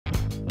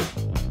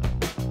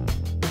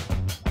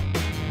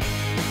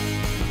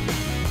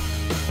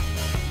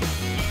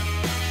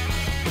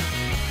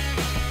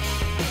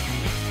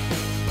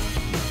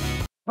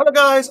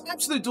Hello guys,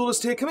 Absolute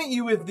Duelist here, coming at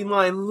you with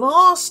my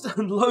last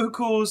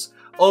locals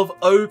of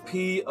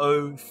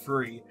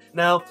OP03.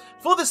 Now,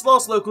 for this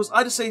last locals,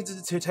 I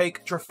decided to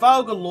take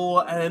Trafalgar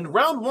Law, and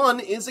round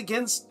 1 is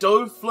against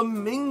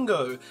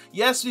Doflamingo.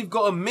 Yes, we've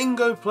got a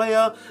Mingo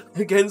player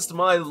against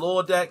my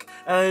Law deck,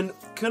 and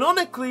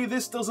canonically,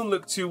 this doesn't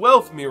look too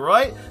well for me,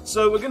 right?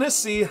 So we're gonna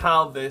see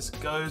how this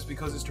goes,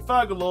 because it's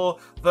Trafalgar Law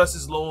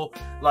versus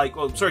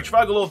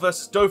Trafalgar Law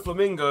versus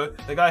Doflamingo,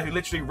 the guy who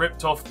literally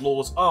ripped off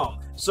Law's arm.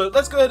 So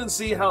let's go ahead and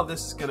see how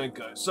this is going to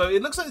go. So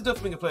it looks like the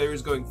Doflamingo player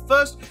is going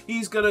first.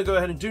 He's going to go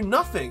ahead and do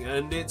nothing,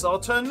 and it's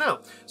our turn now.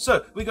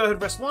 So we go ahead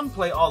and rest 1,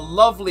 play our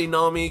lovely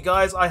Nami.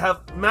 Guys, I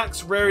have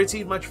max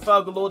rarity in my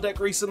Trafalgar Law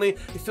deck recently.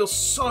 It feels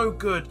so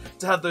good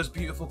to have those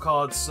beautiful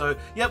cards. So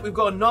yeah, we've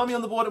got a Nami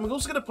on the board, and we're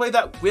also going to play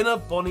that winner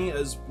Bonnie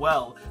as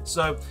well.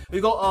 So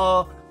we've got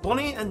our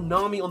Bonnie and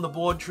Nami on the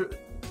board.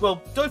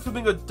 Well,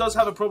 Doflamingo does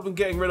have a problem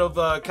getting rid of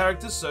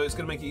characters, so it's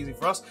going to make it easy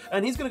for us.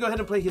 And he's going to go ahead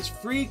and play his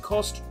free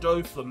cost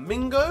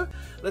Doflamingo.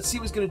 Let's see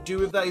what he's going to do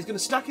with that. He's going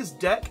to stack his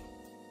deck.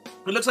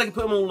 It looks like he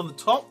put them all on the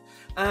top.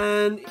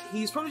 And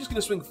he's probably just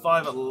going to swing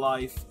 5 at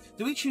life.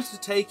 Do we choose to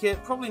take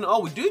it? Probably not.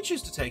 Oh, we do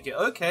choose to take it.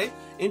 Okay,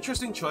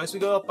 interesting choice. We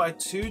go up by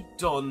 2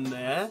 Don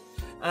there.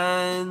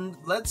 And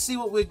let's see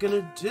what we're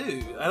gonna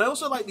do. And I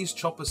also like these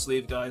chopper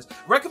sleeve, guys.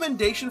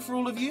 Recommendation for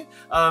all of you,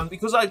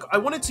 because I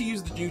wanted to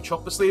use the new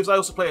chopper sleeves. I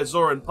also play a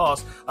Zora in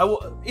past.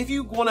 If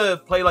you want to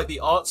play like the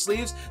art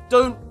sleeves,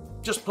 don't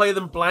just play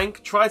them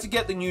blank. Try to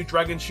get the new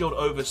Dragon Shield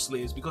over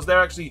sleeves, because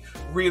they're actually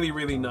really,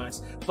 really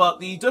nice.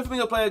 But the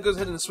Doflamingo player goes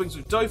ahead and swings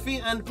with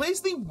Dofi and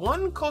plays the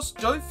 1-cost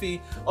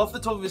Dofi off the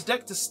top of his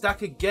deck to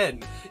stack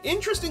again.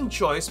 Interesting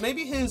choice.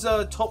 Maybe his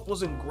top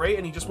wasn't great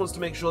and he just wants to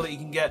make sure that he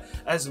can get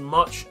as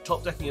much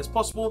top decking as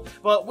possible.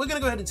 But we're going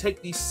to go ahead and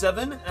take the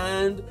 7,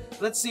 and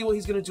let's see what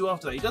he's going to do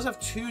after that. He does have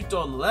 2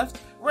 Don left.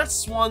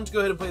 Rests 1 to go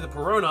ahead and play the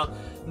Perona.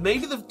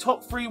 Maybe the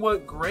top 3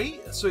 weren't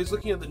great, so he's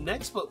looking at the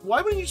next, but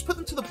why wouldn't you just put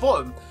them to the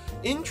bottom?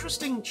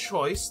 Interesting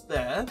choice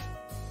there.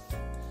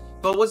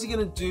 But what's he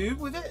gonna do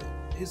with it?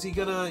 He's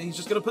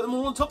just gonna put them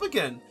all on top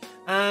again.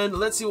 And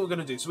let's see what we're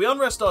gonna do. So we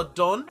unrest our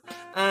Don,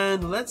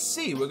 and let's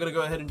see. We're gonna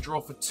go ahead and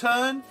draw for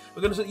turn.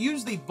 We're gonna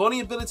use the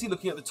Bonnie ability,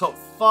 looking at the top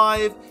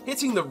 5,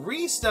 hitting the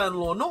Restand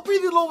Law. Not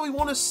really the law we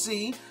want to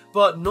see,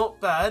 but not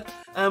bad.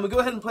 And we go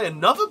ahead and play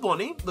another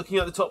Bonnie, looking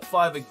at the top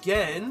 5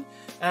 again.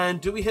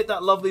 And do we hit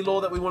that lovely law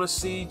that we want to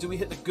see? Do we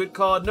hit the good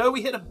card? No,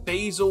 we hit a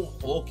Basil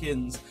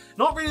Hawkins.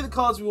 Not really the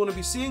cards we want to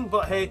be seeing,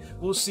 but hey,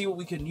 we'll see what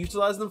we can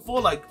utilize them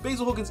for. Like,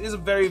 Basil Hawkins is a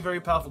very,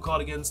 very powerful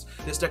card against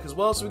this deck as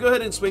well. So we go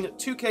ahead and swing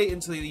 2k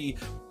into the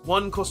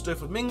 1-cost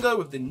Doflamingo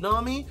with the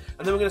Nami,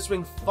 and then we're going to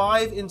swing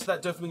 5 into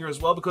that Doflamingo as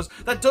well, because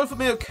that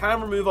Doflamingo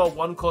can remove our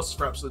 1-costs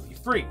for absolutely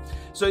free.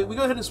 So we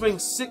go ahead and swing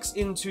 6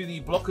 into the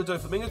blocker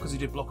Doflamingo, because he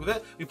did block with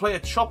it. We play a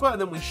Chopper, and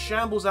then we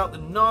shambles out the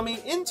Nami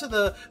into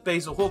the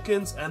Basil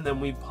Hawkins, and then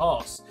we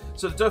pass.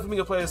 So the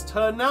Doflamingo player's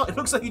turn now. It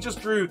looks like he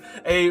just drew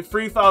a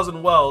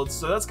 3000 Worlds,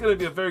 so that's going to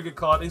be a very good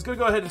card. He's going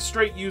to go ahead and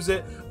straight use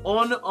it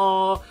on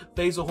our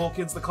Basil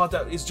Hawkins, the card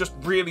that is just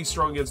really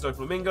strong against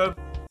Doflamingo.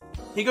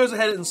 He goes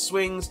ahead and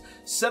swings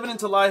 7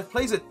 into life,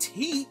 plays a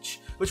Teach,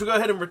 which will go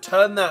ahead and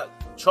return that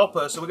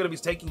Chopper, so we're going to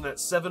be taking that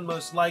 7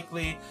 most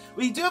likely.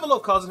 We do have a lot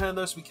of cards in hand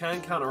though, so we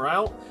can counter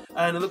out,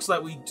 and it looks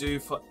like we do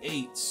for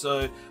 8.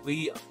 So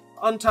we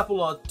untap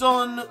all our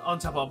Don,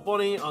 untap our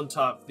Bonnie,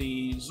 untap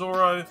the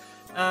Zoro,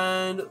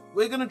 and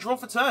we're going to draw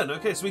for turn.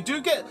 Okay, so we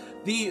do get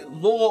the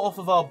law off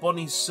of our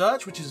Bonnie's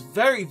search, which is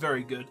very,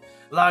 very good,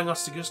 allowing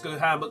us to just go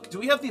ham. But do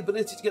we have the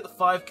ability to get the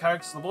 5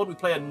 characters on the board? We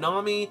play a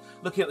Nami,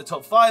 looking at the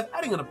top 5,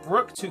 adding on a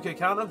Brook, 2k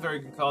counter, very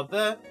good card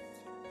there.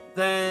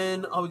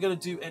 Then, are we going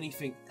to do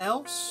anything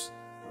else?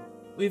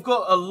 We've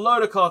got a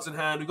load of cards in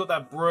hand. We've got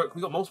that Brook,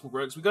 we've got multiple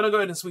Brooks. We're going to go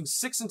ahead and swing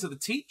 6 into the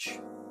Teach.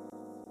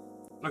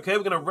 Okay,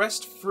 we're going to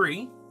rest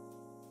 3.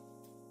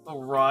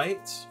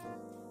 Alright.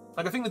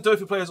 Like, I think the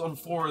Dofi player's on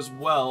 4 as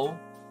well.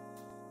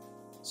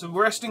 So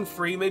we're resting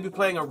 3, maybe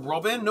playing a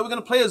Robin. No, we're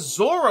going to play a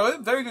Zoro.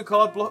 Very good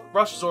card,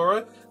 Rush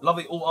Zoro.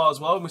 Lovely Alt-R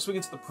as well. And we swing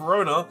into the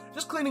Perona,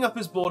 just cleaning up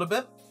his board a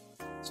bit.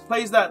 So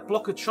plays that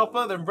blocker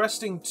Chopper, then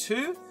resting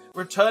 2.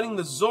 Returning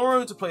the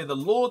Zoro to play the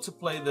Law, to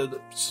play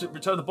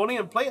return the Bonnie,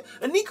 and play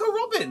a Nico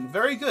Robin.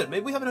 Very good.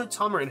 Maybe we have an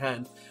Otama in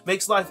hand.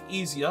 Makes life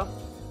easier.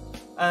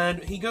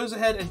 And he goes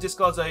ahead and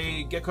discards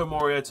a Gecko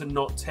Moria to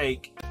not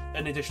take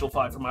an additional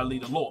 5 from my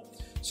leader Law.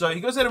 So he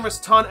goes ahead and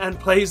rests Ton and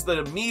plays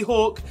the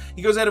Mihawk.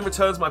 He goes ahead and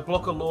returns my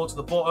blocker Law to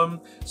the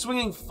bottom,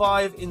 swinging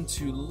 5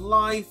 into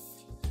life.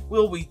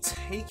 Will we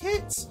take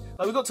it?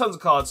 We've got tons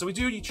of cards, so we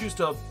do choose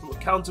to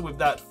counter with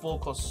that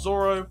 4-cost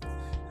Zoro.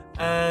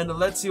 And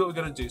let's see what we're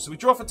going to do. So we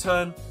draw for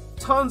turn,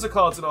 tons of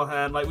cards in our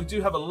hand. Like, we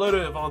do have a load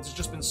of advantage,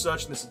 just been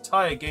searching this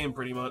entire game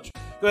pretty much.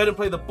 Go ahead and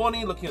play the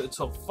Bonnie, looking at the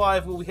top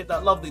 5. Will we hit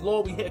that lovely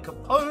Law? We hit a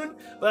Capone,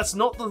 but that's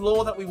not the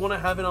Law that we want to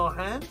have in our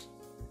hand.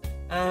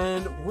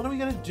 And what are we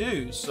going to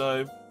do?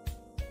 So,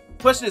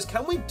 question is,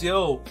 can we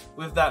deal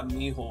with that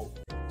Mihawk?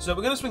 So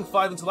we're going to swing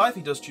 5 into life.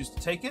 He does choose to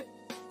take it.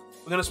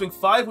 We're going to swing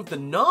 5 with the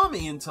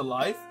Nami into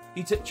life.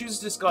 He chooses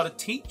to discard a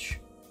Teach.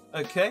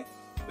 Okay.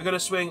 We're going to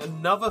swing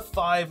another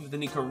 5 with the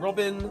Nico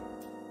Robin.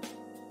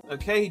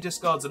 Okay, he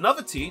discards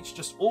another Teach,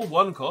 just all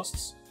 1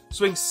 costs.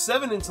 Swings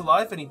 7 into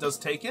life, and he does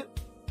take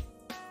it.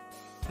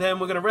 Then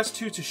we're going to rest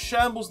 2 to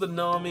Shambles the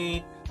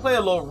Nami, play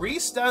a Law,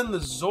 restand the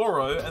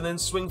Zoro, and then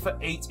swing for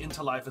 8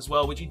 into life as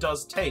well, which he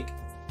does take.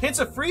 Hits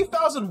a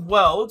 3,000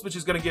 Welds, which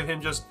is going to give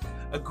him just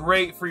a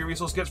great free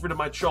resource, gets rid of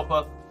my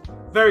Chopper.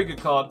 Very good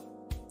card.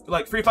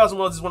 Like, 3,000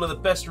 Welds is one of the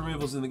best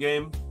removals in the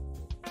game.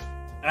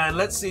 And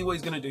let's see what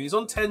he's going to do. He's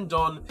on 10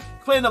 Don.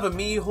 Play another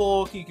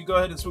Mihawk. He could go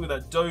ahead and swing with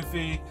that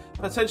Dofi.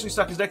 Potentially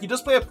stack his deck. He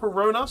does play a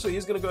Perona, so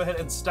he's going to go ahead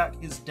and stack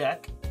his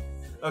deck.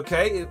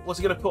 Okay, what's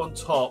he going to put on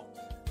top?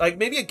 Like,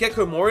 maybe a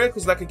Gecko Moria,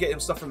 because that could get him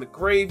stuff from the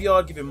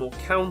graveyard, give him more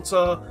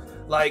counter.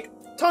 Like,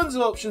 tons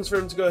of options for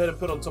him to go ahead and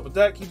put on top of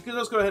deck. He can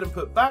just go ahead and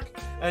put back,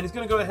 and he's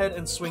going to go ahead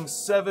and swing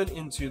 7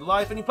 into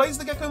life. And he plays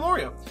the Gecko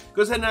Moria.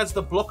 Goes ahead and adds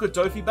the Blocker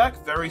Dofi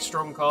back. Very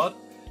strong card.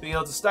 Being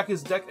able to stack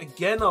his deck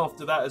again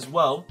after that as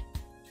well.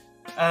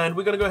 And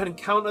we're going to go ahead and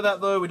counter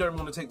that, though. We don't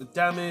want to take the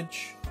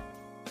damage.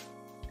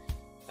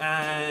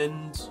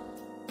 And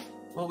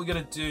what we're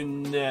going to do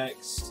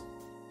next...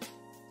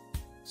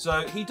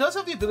 So, he does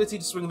have the ability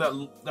to swing that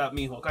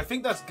Mihawk. I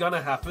think that's going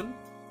to happen.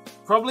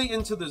 Probably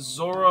into the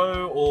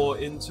Zoro or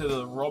into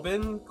the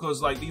Robin,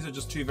 because, like, these are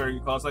just 2 very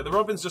good cards. Like, the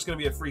Robin's just going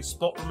to be a free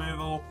spot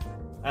removal.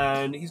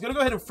 And he's going to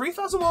go ahead and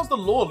 3,000 Wells the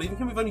Law, leaving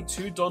him with only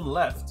 2 Don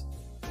left.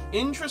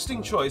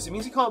 Interesting choice. It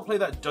means he can't play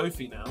that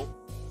Dofi now.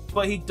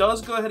 But he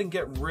does go ahead and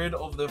get rid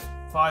of the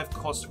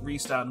 5-cost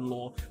restand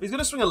Law. He's going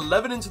to swing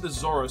 11 into the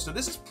Zoro, so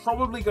this is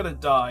probably going to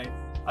die.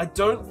 I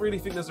don't really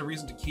think there's a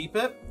reason to keep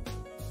it,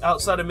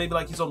 outside of maybe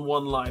like he's on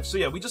 1 life. So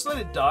yeah, we just let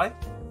it die.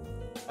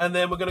 And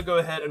then we're going to go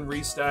ahead and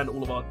restand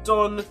all of our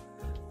Don.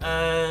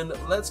 And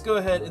let's go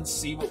ahead and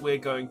see what we're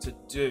going to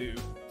do.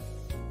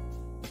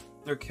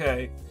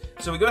 Okay,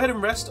 so we go ahead and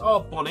rest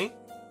our Bonnie.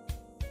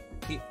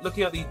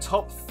 Looking at the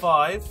top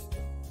 5.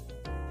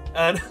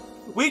 And...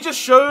 we just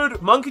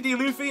showed Monkey D.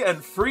 Luffy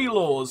and 3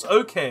 Laws.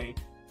 Okay,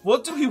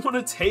 what do we want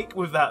to take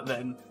with that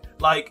then?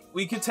 Like,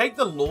 we could take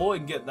the Law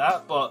and get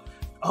that, but...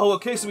 oh,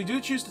 okay, so we do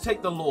choose to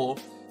take the Law.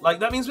 Like,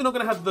 that means we're not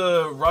going to have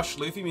the Rush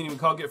Luffy, meaning we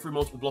can't get through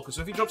multiple blockers.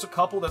 So if he drops a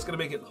couple, that's going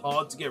to make it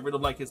hard to get rid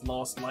of, like, his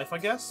last life, I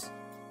guess.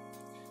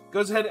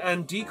 Goes ahead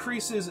and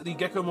decreases the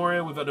Gecko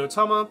Moria with an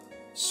Otama.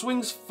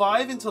 Swings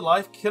 5 into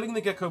life, killing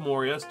the Gecko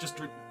Moria,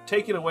 just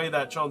taking away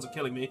that chance of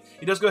killing me.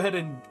 He does go ahead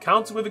and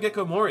counter with a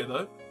Gecko Moria,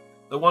 though.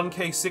 The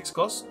 1k 6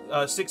 cost,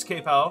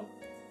 6k power.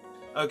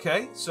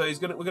 Okay, so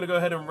we're gonna go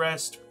ahead and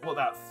rest, what,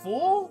 that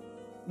 4?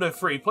 No,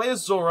 3. Play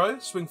as Zoro,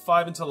 swing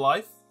 5 into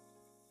life.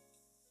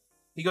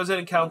 He goes ahead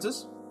and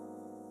counters.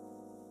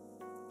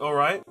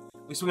 Alright,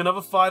 we swing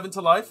another 5 into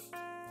life.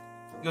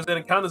 He goes ahead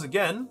and counters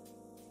again.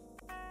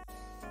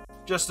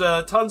 Just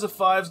tons of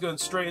 5s going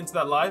straight into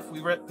that life.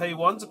 We pay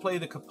 1 to play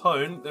the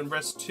Capone, then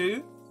rest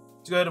 2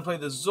 to go ahead and play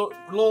the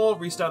Law,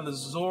 restand the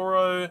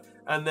Zoro,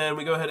 and then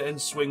we go ahead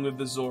and swing with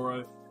the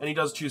Zoro. And he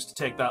does choose to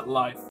take that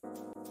life.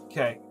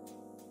 Okay.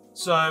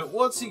 So,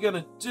 what's he going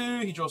to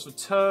do? He draws for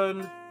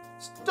turn.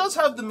 Does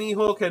have the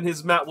Mihawk, and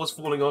his mat was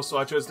falling off, so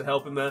I chose to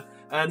help him there.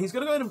 And he's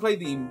going to go ahead and play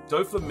the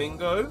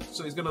Doflamingo.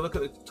 So he's going to look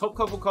at the top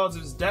couple cards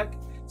of his deck,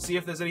 see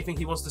if there's anything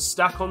he wants to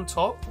stack on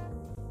top.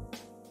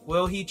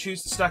 Will he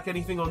choose to stack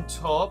anything on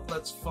top?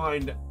 Let's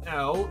find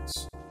out.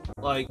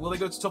 Like, will they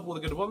go to top or will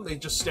they go to bottom? They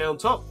just stay on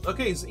top.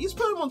 Okay, he's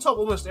putting them on top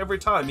almost every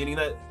time, meaning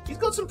that he's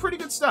got some pretty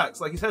good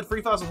stacks. Like, he's had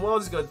 3,000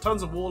 Worlds, he's got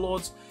tons of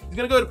Warlords. He's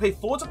going to go to pay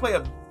 4 to play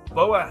a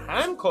Boa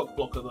Hancock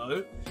blocker,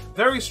 though.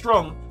 Very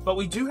strong, but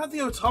we do have the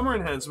Otama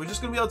in hand, so we're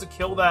just going to be able to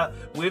kill that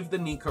with the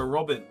Nico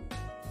Robin.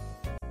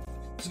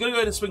 He's going to go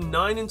ahead and swing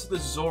 9 into the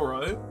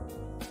Zoro.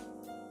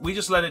 We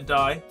just let it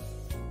die.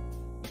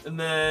 And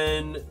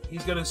then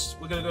we're going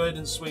to go ahead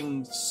and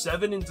swing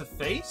 7 into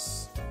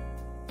face.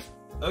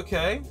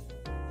 Okay.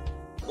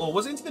 Or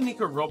was it into the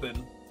Nico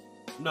Robin?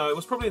 No, it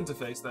was probably into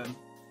face then.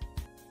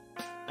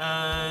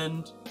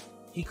 And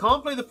he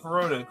can't play the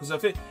Perona because I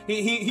think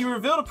he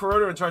revealed a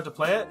Perona and tried to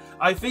play it.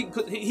 I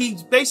think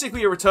he's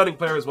basically a returning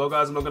player as well,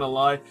 guys. I'm not gonna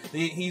lie.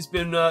 He's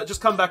been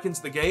just come back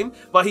into the game,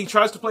 but he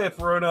tries to play a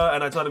Perona,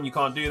 and I told him you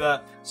can't do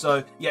that.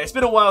 So yeah, it's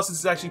been a while since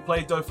he's actually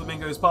played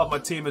Doflamingo. He's part of my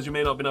team, as you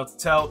may not have been able to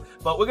tell.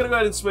 But we're gonna go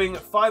ahead and swing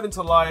 5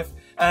 into life,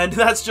 and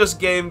that's just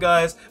game,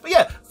 guys. But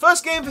yeah,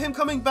 first game for him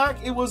coming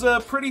back. It was a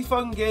pretty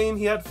fun game.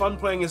 He had fun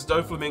playing his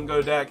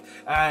Doflamingo deck,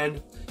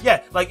 and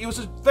yeah, like it was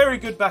a very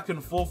good back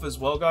and forth as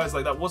well, guys.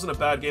 Like that wasn't a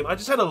bad game. I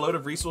just had a load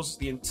of resources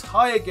the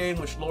entire game,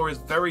 which Laura is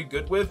very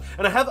good with,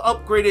 and I have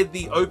upgraded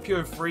the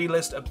OP03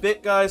 list a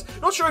bit, guys.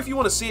 Not sure if you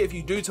want to see it. If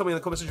you do, tell me in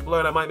the comment section below,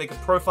 and I might make a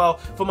profile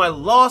for my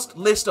last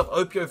list of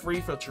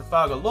OP03 for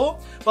Trafalgar lore.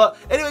 But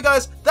anyway,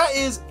 guys, that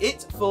is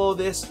it for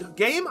this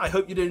game. I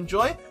hope you did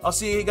enjoy. I'll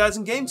see you guys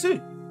in game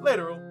 2.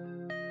 Later all.